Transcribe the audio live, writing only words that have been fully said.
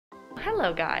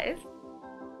Hello guys.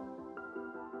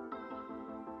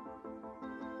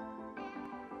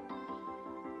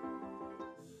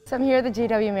 So I'm here at the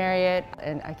JW Marriott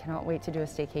and I cannot wait to do a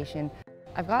staycation.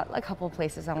 I've got a couple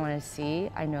places I want to see.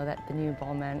 I know that the new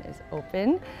Balmain is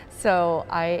open, so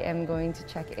I am going to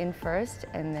check in first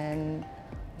and then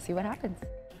see what happens.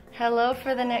 Hello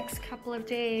for the next couple of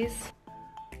days.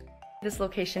 This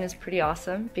location is pretty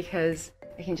awesome because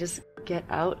I can just get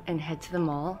out and head to the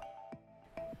mall.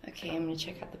 Okay, I'm gonna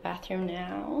check out the bathroom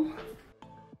now.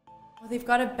 Well, they've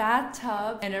got a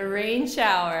bathtub and a rain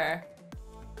shower.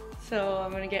 So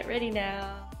I'm gonna get ready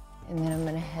now. And then I'm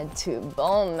gonna head to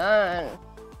Balmain.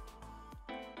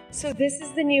 So this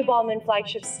is the new Balmain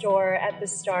flagship store at the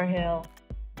Starhill.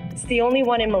 It's the only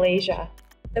one in Malaysia.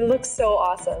 It looks so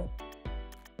awesome.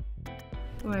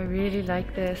 Oh, I really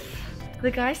like this.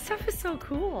 The guy stuff is so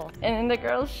cool. And then the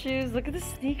girls' shoes, look at the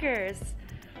sneakers.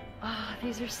 Oh,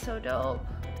 these are so dope.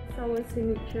 So a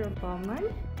signature of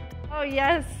Balmain? Oh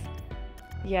yes.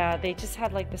 Yeah, they just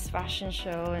had like this fashion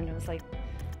show and it was like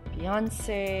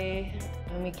Beyonce,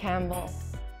 Naomi Campbell.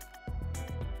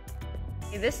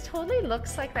 This totally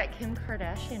looks like that Kim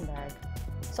Kardashian bag.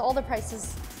 So all the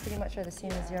prices pretty much are the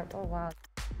same as Europe. Oh wow.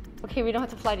 Okay, we don't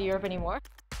have to fly to Europe anymore.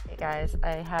 Hey guys,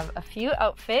 I have a few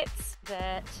outfits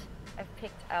that I've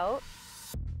picked out.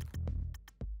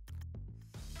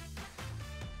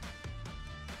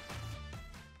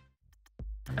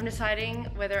 I'm deciding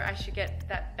whether I should get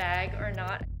that bag or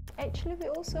not. Actually, we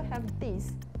also have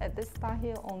this at the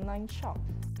Starhill online shop.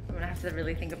 I'm gonna have to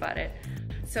really think about it.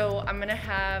 So I'm gonna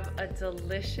have a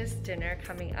delicious dinner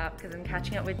coming up because I'm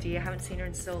catching up with Dee. I haven't seen her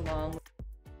in so long.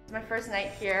 It's my first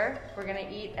night here. We're gonna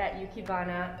eat at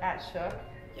Yukibana at 𝗧𝘀𝘆𝗍.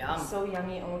 Yum. So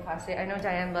yummy 𝗦𝗫𝗇. I know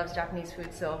Diane loves Japanese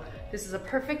food, so this is a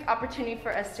perfect opportunity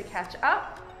for us to catch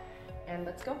up. And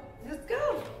let's go. Let's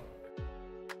go.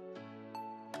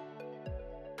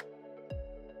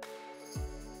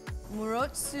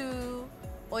 𝗦𝗫ᴜ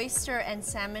oyster and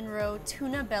salmon roe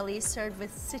tuna belly served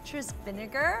with citrus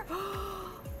vinegar.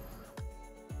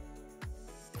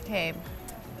 Okay,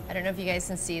 I don't know if you guys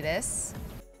can see this.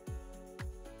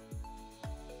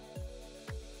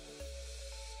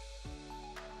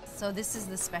 So this is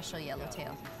the special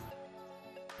yellowtail.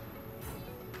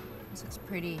 This looks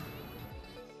pretty.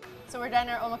 So we're done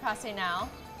our 𝗦𝗫𝗇 now.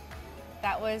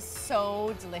 That was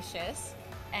so delicious.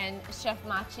 And Chef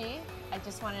𝗦𝗫cie, I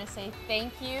just wanted to say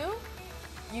thank you.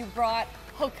 You brought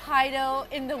Hokkaido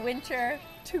in the winter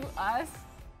to us.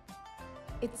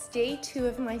 It's day 2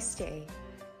 of my stay,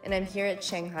 and I'm here at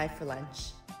Shanghai for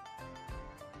lunch.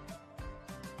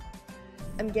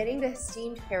 I'm getting the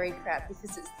steamed hairy crab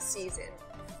because it's the season.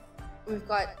 We've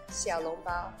got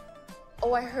𝗧𝘀𝘆𝘆.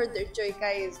 Oh, I heard their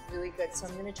𝗧𝘀𝘆 is really good, so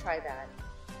I'm gonna try that.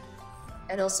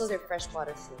 And also their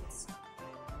freshwater fruits.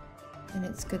 And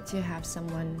it's good to have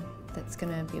someone that's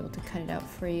gonna be able to cut it out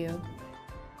for you.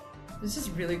 This is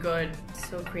really good.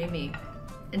 So creamy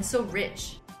and so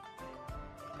rich.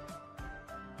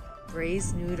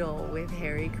 Braised noodle with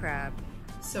hairy crab.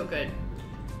 So good.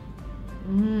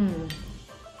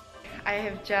 I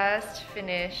have just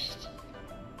finished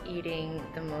eating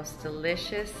the most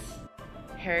delicious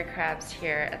hairy crabs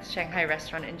here at the Shanghai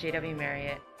restaurant in JW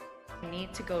Marriott. I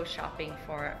need to go shopping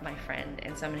for my friend,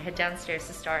 and so I'm gonna head downstairs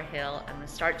to Starhill. I'm gonna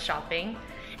start shopping,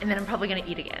 and then I'm probably gonna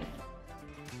eat again.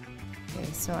 Okay,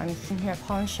 so I'm here at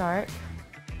Paul&Shark.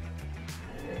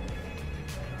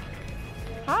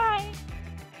 Hi!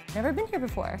 Never been here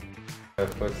before.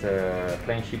 First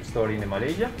friendship store in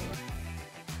Malaysia.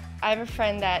 I have a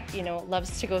friend that, you know,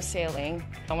 loves to go sailing.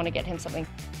 I want to get him something.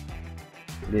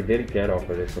 They very care of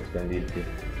the sustainability,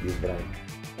 this brand.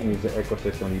 And it's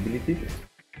eco-sustainability,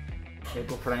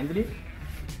 eco-friendly,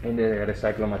 and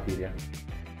recycled material.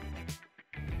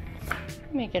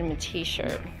 Let me get him a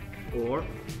t-shirt. Or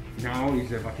now is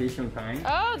the vacation time.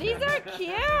 Oh, these are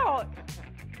cute!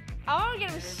 I want to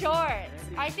get him shorts.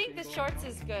 I think the shorts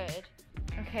is good.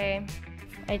 Okay,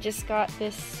 I just got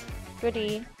this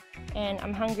goodie and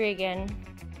I'm hungry again.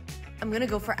 I'm gonna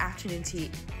go for afternoon tea.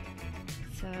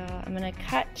 So I'm gonna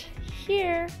cut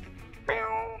here.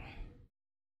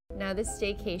 Now this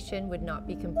staycation would not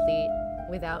be complete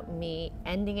without me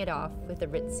ending it off with a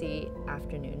Ritzy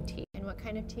afternoon tea. And what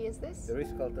kind of tea is this? The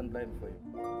Ritzy-Carlton blend for you.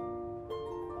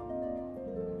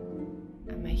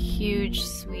 I'm a huge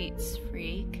sweets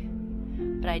freak,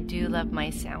 but I do love my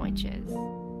sandwiches.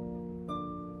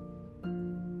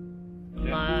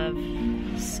 Love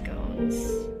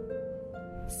scones.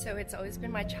 So it's always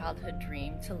been my childhood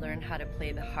dream to learn how to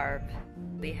play the harp.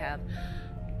 They have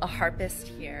a harpist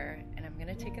here, and I'm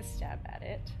gonna take a stab at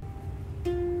it.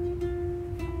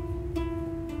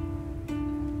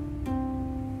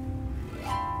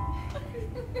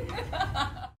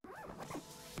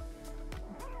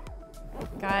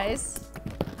 guys.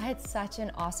 I had such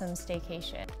an awesome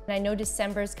staycation. And I know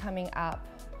December's coming up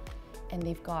and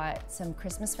they've got some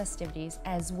Christmas festivities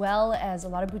as well as a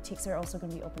lot of boutiques are also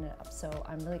going to be opening up. So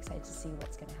I'm really excited to see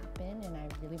what's going to happen and I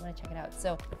really want to check it out.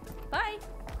 So, bye!